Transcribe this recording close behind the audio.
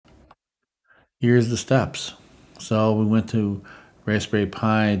here's the steps. So we went to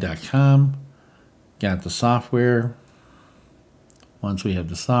raspberrypi.com, got the software. Once we have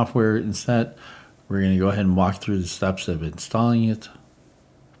the software set, we're going to go ahead and walk through the steps of installing it.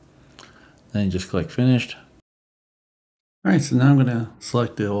 Then just click finished. All right, so now I'm going to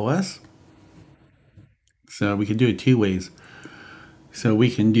select the OS. So we can do it two ways. So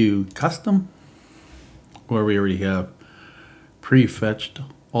we can do custom, where we already have pre-fetched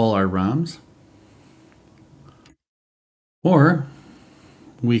all our ROMs. Or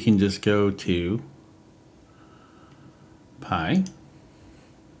we can just go to Pi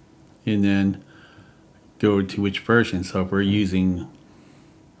and then go to which version. So if we're using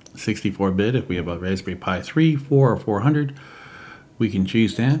 64-bit, if we have a Raspberry Pi 3, 4, or 400, we can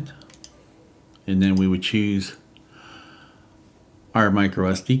choose that. And then we would choose our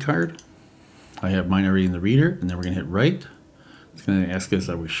micro SD card. I have mine already in the reader, and then we're going to hit write. It's going to ask us,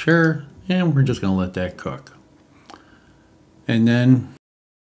 are we sure? And we're just going to let that cook. And then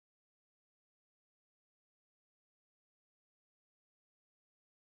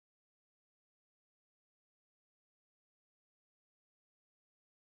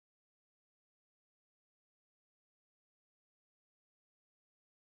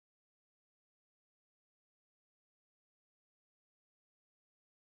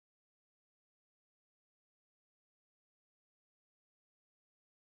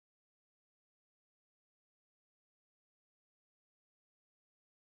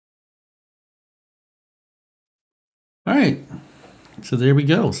all right, so there we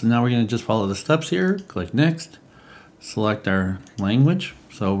go. So now we're going to just follow the steps here. Click next, select our language.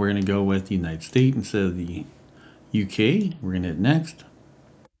 So we're going to go with the United States instead of the UK. We're going to hit next.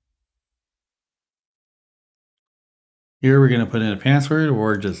 Here we're going to put in a password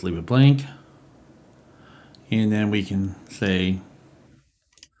or just leave it blank. And then we can say,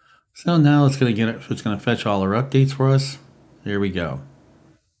 so now it's going to fetch all our updates for us. There we go.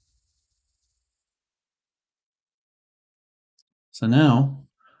 So now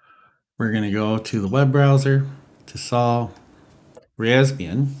we're going to go to the web browser to saw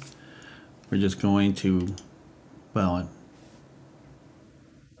Raspbian. We're just going to, well,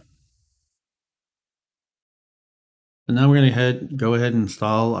 so now we're going to go ahead and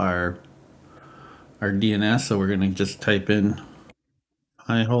install our DNS. So we're going to just type in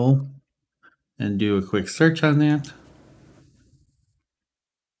Pi-hole and do a quick search on that.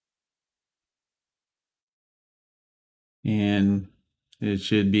 And it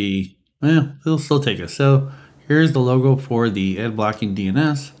should be, well, it'll still take us. So here's the logo for the ad blocking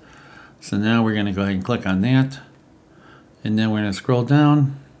DNS. So now we're going to go ahead and click on that. And then we're going to scroll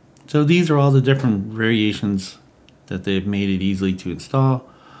down. So these are all the different variations that they've made it easily to install.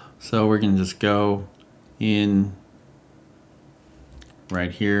 So we're going to just go in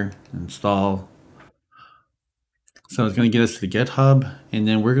right here, install. So it's going to get us to the GitHub, and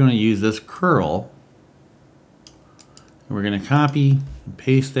then we're going to use this curl. And we're going to copy and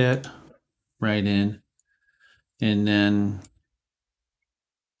paste that right in, and then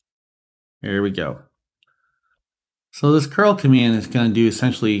there we go. So this curl command is going to do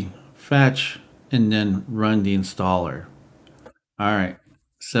essentially fetch and then run the installer. All right,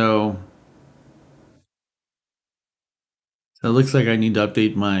 so it looks like I need to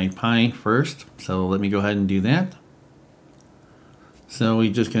update my Pi first. So let me go ahead and do that. So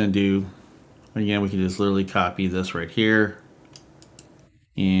we're just going to do, again, we can just literally copy this right here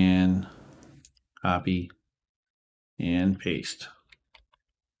and copy and paste.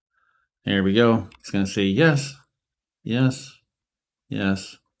 There we go. It's going to say yes, yes,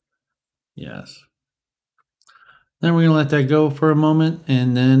 yes, yes. Then we're going to let that go for a moment,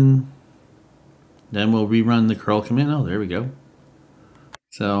 and then we'll rerun the curl command. Oh, there we go.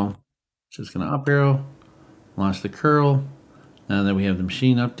 So just going to up arrow, launch the curl. Now that we have the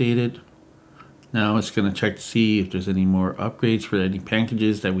machine updated, now it's going to check to see if there's any more upgrades for any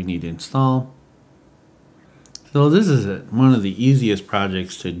packages that we need to install. So this is one of the easiest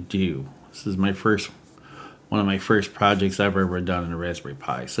projects to do. This is one of my first projects I've ever done in a Raspberry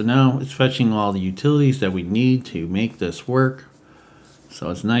Pi. So now it's fetching all the utilities that we need to make this work. So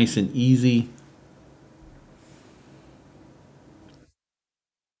it's nice and easy.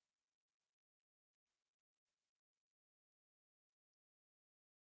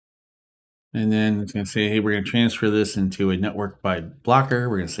 And then it's going to say, hey, we're going to transfer this into a network by blocker.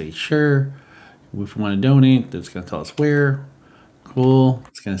 We're going to say, sure. If we want to donate, it's going to tell us where. Cool.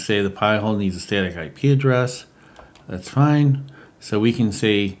 It's going to say the Pi-hole needs a static IP address. That's fine. So we can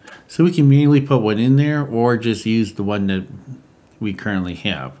say, so we can manually put one in there or just use the one that we currently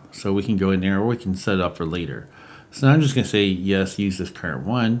have. So we can go in there or we can set it up for later. So I'm just going to say, yes, use this current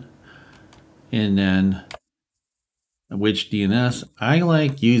one. And then which DNS, I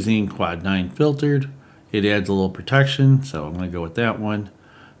like using Quad 9 filtered. It adds a little protection, so I'm going to go with that one.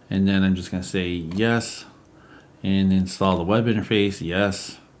 And then I'm just going to say yes, and install the web interface,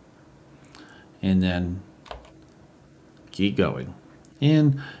 yes, and then keep going.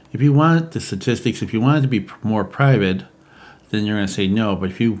 And if you want the statistics, if you want it to be more private, then you're going to say no.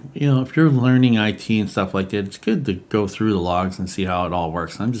 But if you're learning IT and stuff like that, it's good to go through the logs and see how it all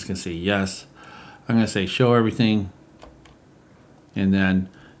works. I'm just going to say yes. I'm going to say show everything, and then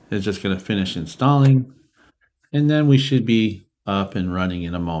it's just going to finish installing, and then we should be up and running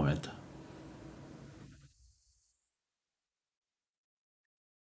in a moment.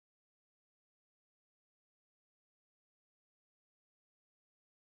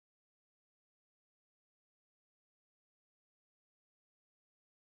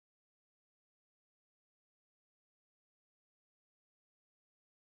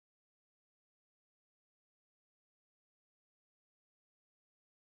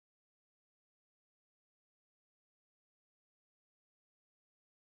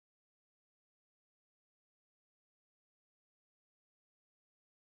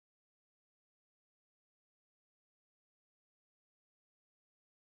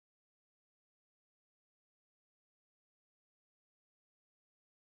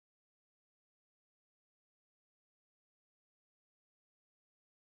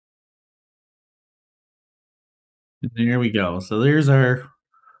 And there we go. So there's our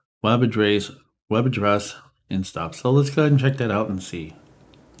web address, web address and stuff. So let's go ahead and check that out and see.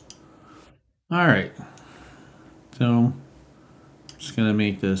 All right. So just gonna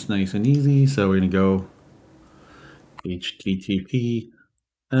make this nice and easy. So we're gonna go HTTPS,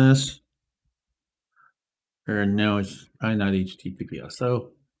 or no, it's probably not HTTPS.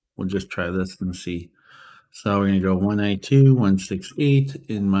 So we'll just try this and see. So we're gonna go 192.168.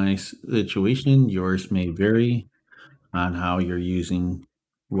 In my situation, yours may vary on how you're using,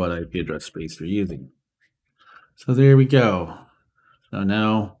 what IP address space you're using. So there we go. So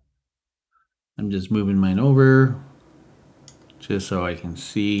now I'm just moving mine over just so I can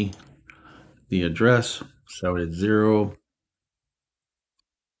see the address. So it's 0.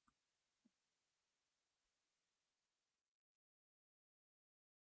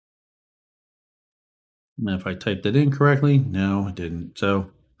 And if I typed it in correctly, no, it didn't.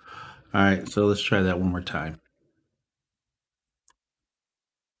 So, all right, so let's try that one more time.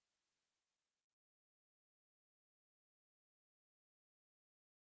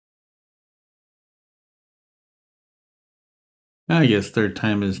 I guess third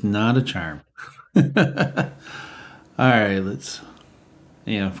time is not a charm. All right,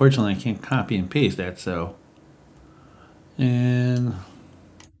 unfortunately I can't copy and paste that, so, and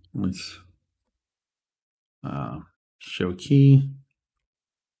let's show key.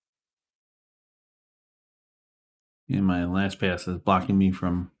 And my LastPass is blocking me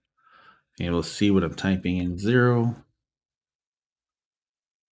from being able to see what I'm typing in. 0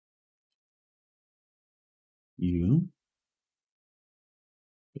 U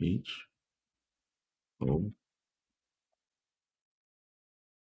H O.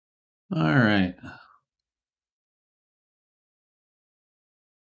 All right.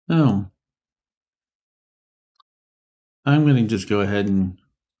 Oh, I'm going to just go ahead and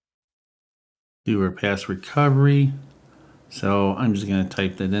do our pass recovery. So I'm just going to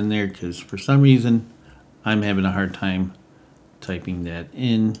type that in there because for some reason I'm having a hard time typing that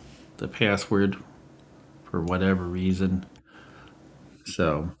in, the password, for whatever reason.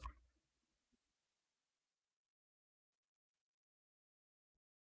 So,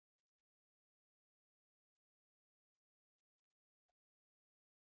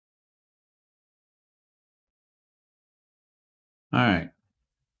 all right.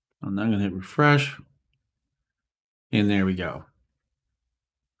 I'm now going to hit refresh. And there we go.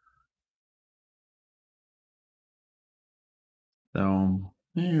 So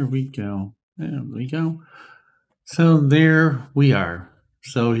there we go. There we go. So there we are.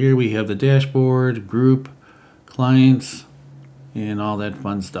 So here we have the dashboard, group, clients, and all that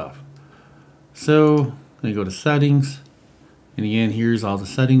fun stuff. So I go to settings, and again, here's all the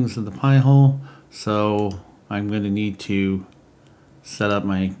settings of the Pi-hole. So I'm going to need to set up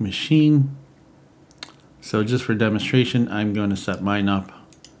my machine. So just for demonstration, I'm going to set mine up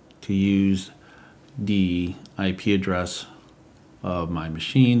to use the IP address of my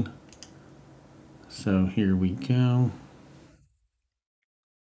machine. So here we go.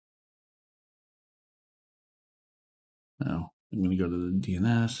 Now I'm going to go to the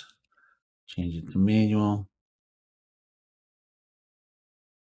DNS, change it to manual.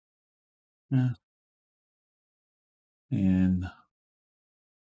 Yeah. And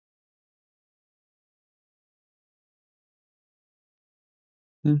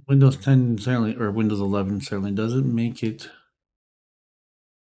Windows 10 certainly, or Windows 11 certainly doesn't make it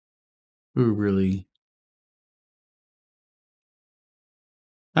really.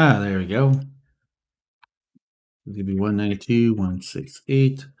 There we go. It's gonna be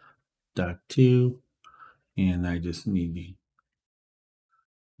 192.168.2, and I just need to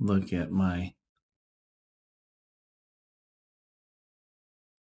look at my.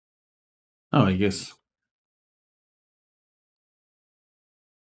 Oh, I guess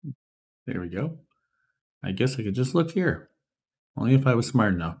there we go. I guess I could just look here. Only if I was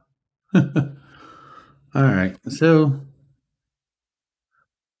smart enough. All right, so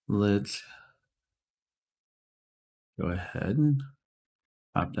let's go ahead and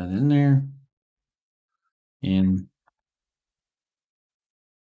pop that in there and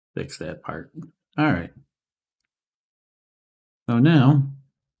fix that part. All right. So now,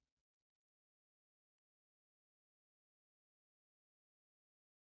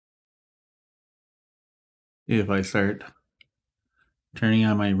 if I start turning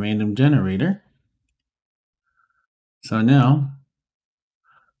on my random generator, so now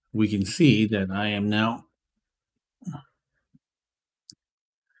we can see that I am now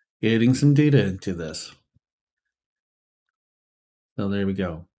adding some data into this. So there we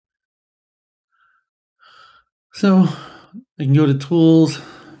go. So I can go to tools,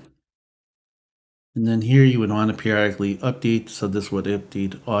 and then here you would want to periodically update. So this would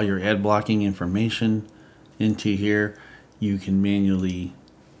update all your ad blocking information into here. You can manually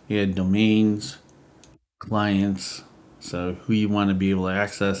add domains, clients, so who you want to be able to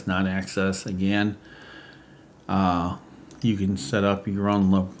access, not access. Again, you can set up your own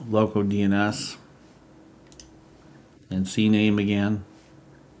local DNS and CNAME again.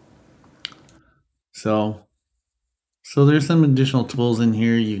 So there's some additional tools in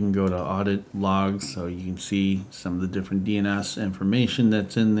here. You can go to audit logs, so you can see some of the different DNS information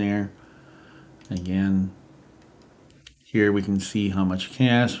that's in there. Again, here we can see how much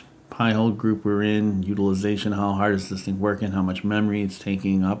cache, Pi-hole group we're in, utilization, how hard is this thing working, how much memory it's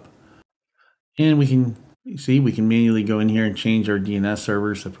taking up. And we can see we can manually go in here and change our DNS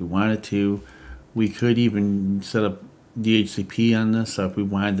servers if we wanted to. We could even set up DHCP on this, so if we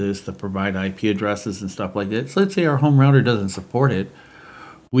wanted this to provide IP addresses and stuff like that. So let's say our home router doesn't support it,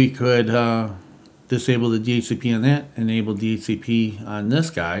 we could disable the DHCP on that, enable DHCP on this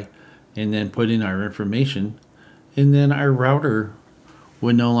guy, and then put in our information, and then our router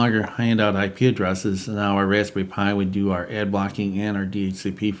would no longer hand out IP addresses, and now our Raspberry Pi would do our ad blocking and our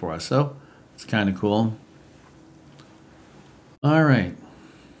DHCP for us. So it's kind of cool. All right,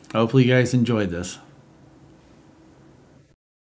 hopefully you guys enjoyed this.